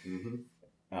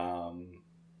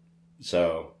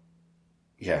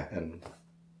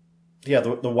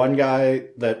 The one guy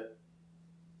that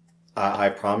I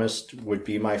promised would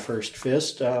be my first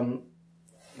fist,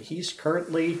 he's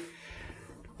currently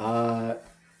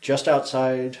just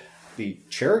outside the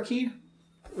Cherokee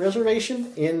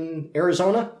Reservation in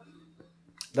Arizona.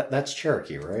 That's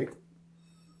Cherokee, right?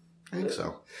 I think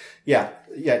so. Yeah.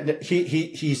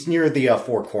 He's near the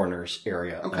Four Corners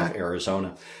area of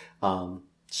Arizona.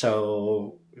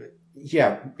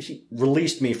 He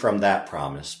released me from that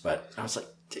promise, but I was like,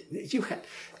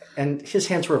 and his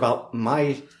hands were about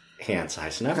my hand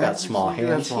size, and I've got small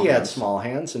hands. He had small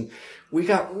hands, and we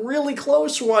got really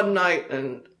close one night,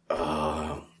 and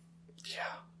all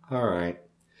right.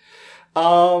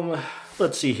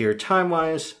 Let's see here,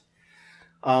 time-wise.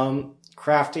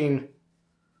 Crafting,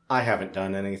 I haven't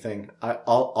done anything.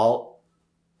 I'll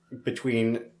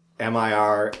between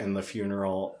MIR and the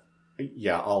funeral,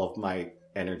 all of my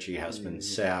energy has been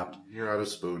sapped. You're out of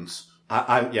spoons.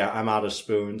 I'm out of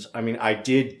spoons. I mean, I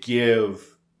did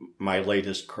give my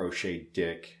latest crochet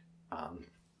dick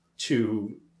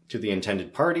to the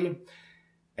intended party,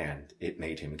 and it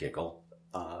made him giggle,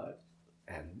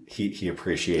 and he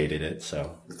appreciated it.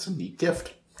 So it's a neat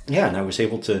gift. Yeah, and I was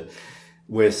able to,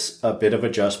 with a bit of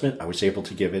adjustment, I was able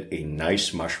to give it a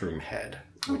nice mushroom head,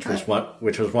 which was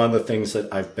one of the things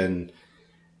that I've been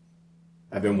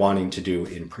wanting to do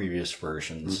in previous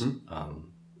versions.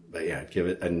 Give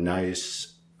it a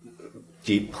nice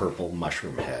deep purple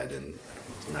mushroom head, and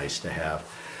it's nice to have.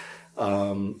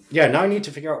 Now I need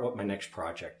to figure out what my next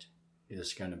project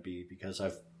is going to be, because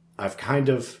I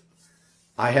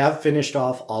have finished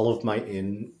off all of my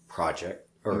in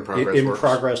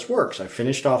progress works. I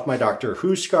finished off my Doctor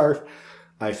Who scarf.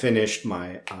 I finished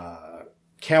my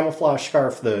camouflage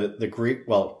scarf, the green,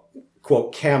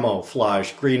 quote,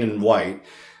 camouflage green and white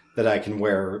that I can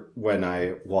wear when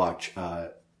I watch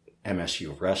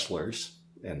MSU wrestlers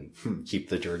and keep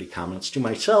the dirty comments to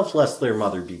myself, lest their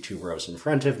mother be 2 rows in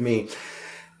front of me.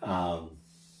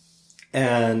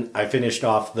 And I finished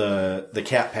off the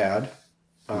cat pad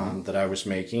that I was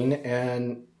making,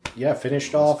 and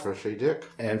finished off crochet dick,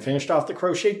 and finished off the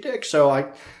crochet dick. So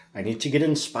I need to get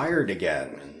inspired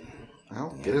again.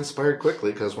 Get inspired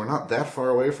quickly, because we're not that far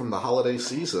away from the holiday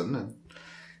season. And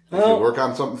if you work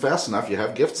on something fast enough, you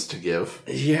have gifts to give.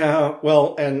 Yeah,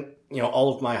 well, and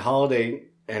all of my holiday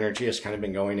energy has kind of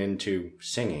been going into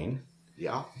singing.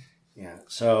 Yeah.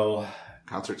 So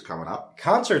concerts coming up.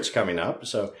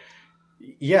 So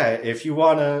if you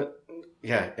want to.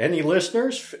 Any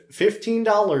listeners,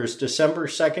 $15, December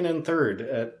 2nd and 3rd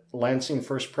at Lansing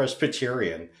First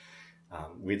Presbyterian.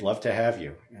 We'd love to have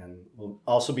you. And we'll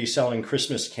also be selling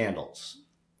Christmas candles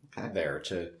there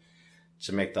to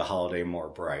make the holiday more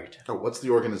bright. Oh, what's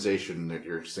the organization that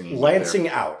you're singing Lansing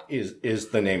Out is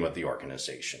the name of the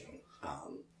organization.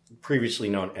 Previously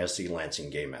known as the Lansing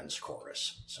Gay Men's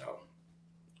Chorus. So,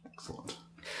 excellent.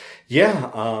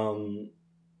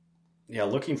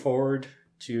 Looking forward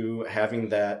to having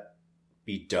that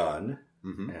be done,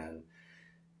 and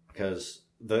because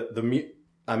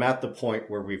I'm at the point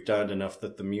where we've done enough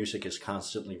that the music is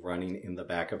constantly running in the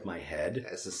back of my head.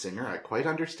 As a singer, I quite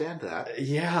understand that.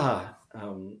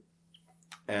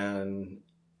 And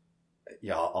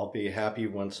yeah, I'll be happy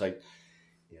once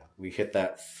we hit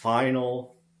that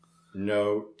final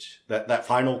note, that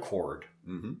final chord.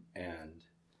 Mm-hmm.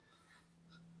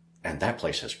 And that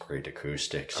place has great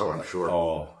acoustics. Oh, I'm sure.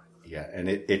 Oh, yeah. And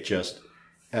it just,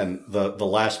 and the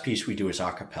last piece we do is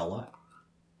a cappella.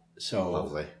 So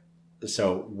lovely.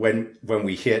 So when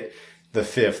we hit the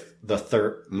fifth, the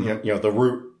third, the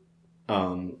root,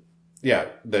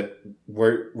 that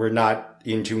we're not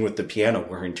in tune with the piano.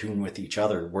 We're in tune with each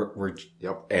other.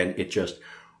 And it just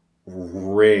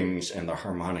rings, and the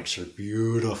harmonics are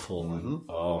beautiful.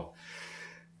 Mm-hmm. Oh,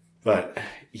 but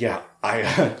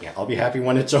I'll be happy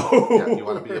when it's over. Yeah, you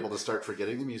want to be able to start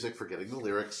forgetting the music, forgetting the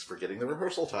lyrics, forgetting the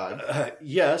rehearsal time.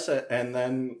 Yes, and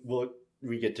then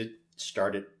we get to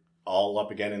start it all up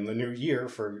again in the new year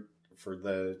for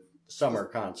the summer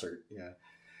concert.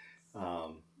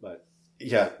 But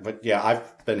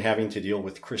I've been having to deal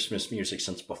with Christmas music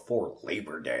since before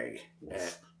Labor Day.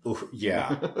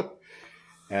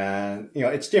 And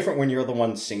it's different when you're the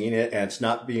one singing it, and it's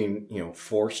not being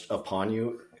forced upon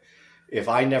you. If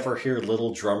I never hear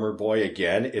Little Drummer Boy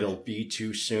again, it'll be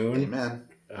too soon. Amen.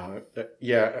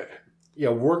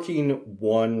 Working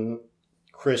one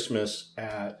Christmas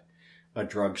at a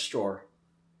drugstore,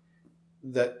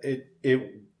 that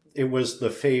it was the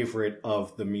favorite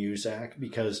of the Muzak,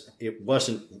 because it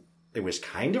was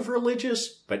kind of religious,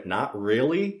 but not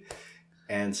really.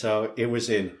 And so it was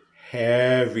in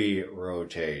heavy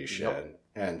rotation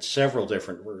and several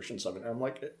different versions of it. I'm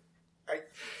like,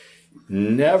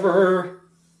 never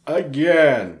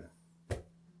again.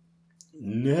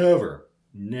 Never.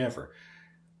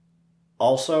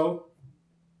 Also,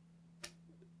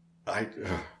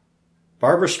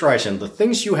 Barbra Streisand, the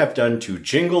things you have done to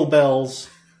Jingle Bells,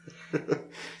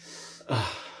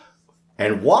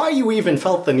 and why you even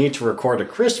felt the need to record a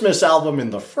Christmas album in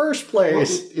the first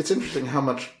place. Well, it's interesting how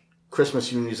much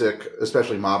Christmas music,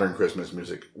 especially modern Christmas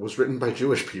music, was written by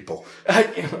Jewish people.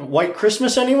 White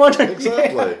Christmas, anyone?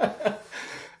 Exactly.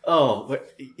 Oh,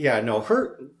 but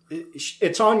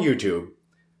it's on YouTube.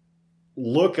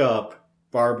 Look up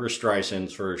Barbra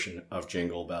Streisand's version of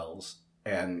Jingle Bells,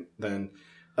 and then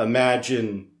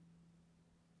imagine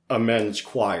a men's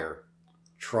choir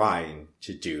trying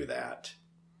to do that.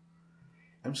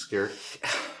 I'm scared.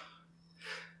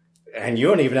 And you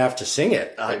don't even have to sing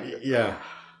it.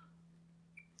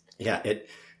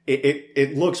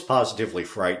 It looks positively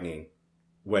frightening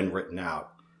when written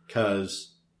out,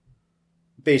 because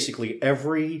basically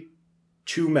every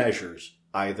 2 measures,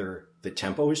 either the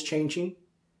tempo is changing,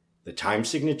 the time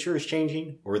signature is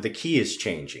changing, or the key is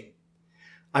changing.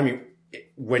 I mean,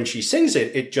 when she sings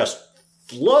it, it just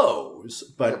flows,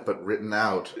 but written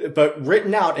out. But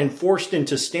written out and forced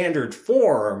into standard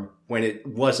form when it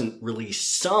wasn't really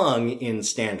sung in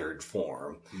standard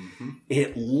form. Mm-hmm.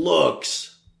 It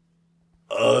looks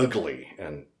ugly.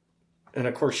 And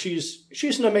of course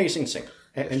she's an amazing singer,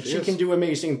 and she can do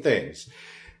amazing things.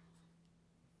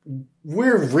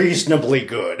 We're reasonably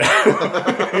good.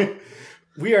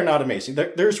 We are not amazing.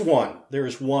 There is one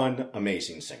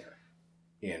amazing singer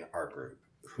in our group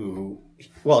who,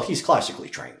 he's classically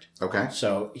trained. Okay.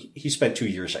 So he spent 2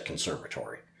 years at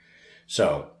conservatory.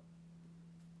 So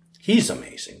he's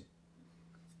amazing.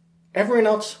 Everyone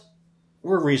else,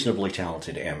 we're reasonably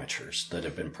talented amateurs that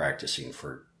have been practicing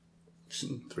for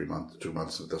 3 months, 2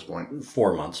 months at this point.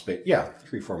 4 months, but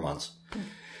 3-4 months.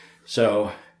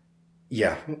 So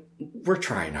we're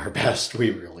trying our best.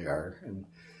 We really are. And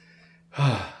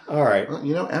all right.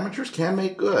 Well, amateurs can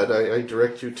make good. I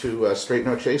direct you to Straight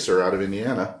No Chaser out of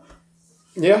Indiana.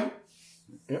 Yeah.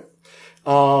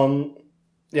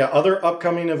 Other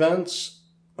upcoming events.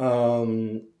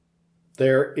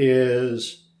 There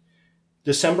is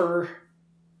December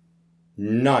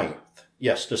 9th.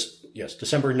 Yes,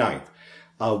 December 9th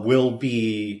will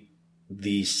be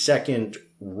the second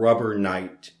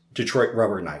Detroit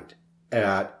Rubber Night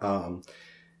at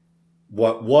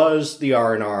what was the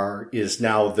R&R is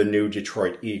now the new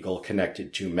Detroit Eagle,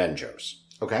 connected to Menjo's.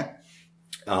 Okay.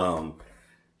 All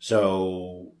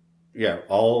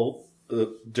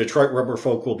the Detroit Rubber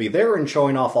folk will be there and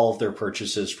showing off all of their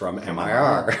purchases from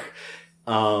MIR.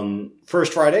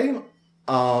 First Friday,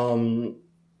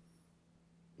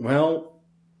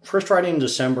 first Friday in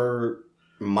December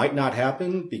might not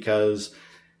happen because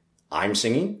I'm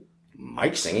singing,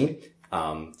 Mike's singing.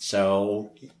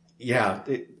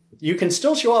 You can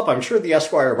still show up. I'm sure the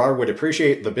Esquire Bar would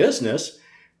appreciate the business.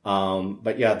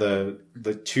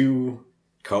 The 2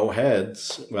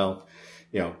 co-heads,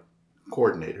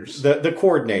 coordinators. The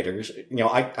coordinators,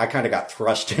 I kind of got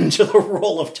thrust into the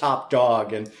role of top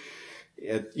dog, and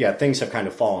things have kind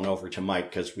of fallen over to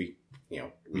Mike because we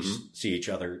we see each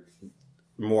other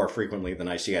more frequently than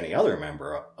I see any other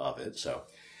member of it. So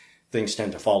things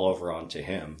tend to fall over onto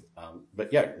him.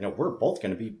 But yeah, we're both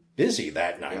going to be busy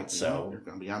that night. So you're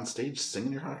going to be on stage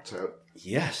singing your hearts out.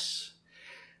 Yes.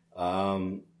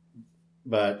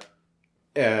 But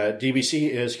DBC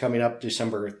is coming up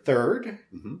December 3rd.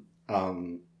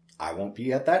 Mm-hmm. I won't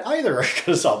be at that either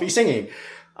because I'll be singing.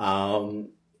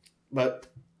 But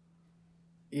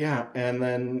yeah, and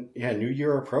then New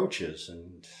Year approaches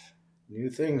and new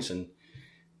things, and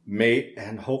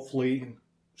hopefully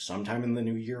sometime in the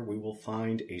new year we will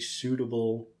find a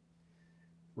suitable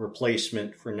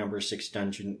replacement for number 6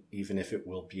 dungeon, even if it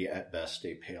will be at best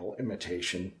a pale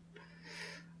imitation.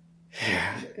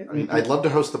 Yeah. I mean, I'd love to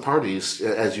host the parties.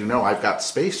 As you know, I've got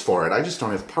space for it. I just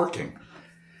don't have parking.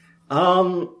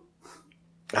 I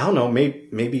don't know.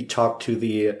 Maybe talk to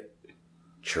the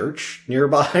church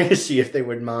nearby, see if they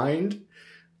would mind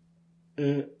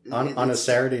on a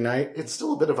Saturday night. It's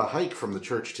still a bit of a hike from the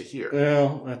church to here.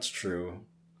 Well, that's true.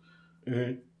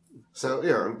 Mm-hmm.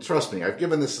 So, trust me, I've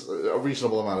given this a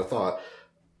reasonable amount of thought.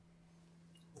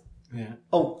 Yeah.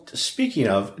 Oh, speaking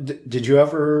of, did you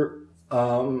ever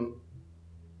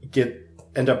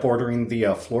end up ordering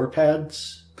the floor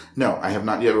pads? No, I have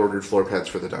not yet ordered floor pads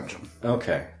for the dungeon.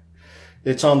 Okay.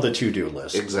 It's on the to-do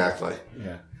list. Exactly.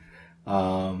 Yeah.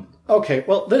 Okay,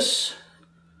 well,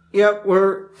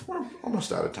 we're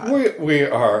almost out of time. We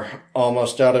are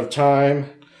almost out of time.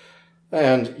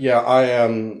 And, I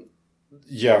am,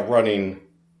 running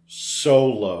so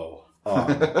low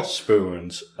on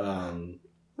spoons.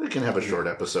 We can have a short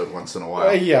episode once in a while.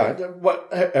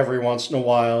 Every once in a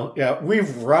while. Yeah,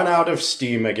 we've run out of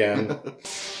steam again.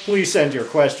 Please send your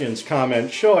questions,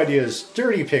 comments, show ideas,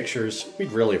 dirty pictures.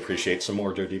 We'd really appreciate some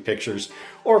more dirty pictures.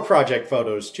 Or project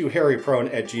photos to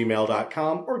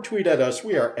harryprone@gmail.com or tweet at us.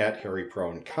 We are at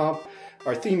harrypronecomp.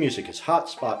 Our theme music is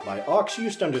Hotspot by Aux,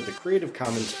 used under the Creative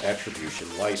Commons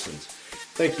Attribution License.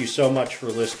 Thank you so much for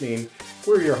listening.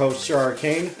 We're your hosts,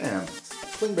 Arcane and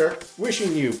Sling,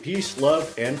 wishing you peace,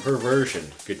 love, and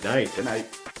perversion. Good night. Good night.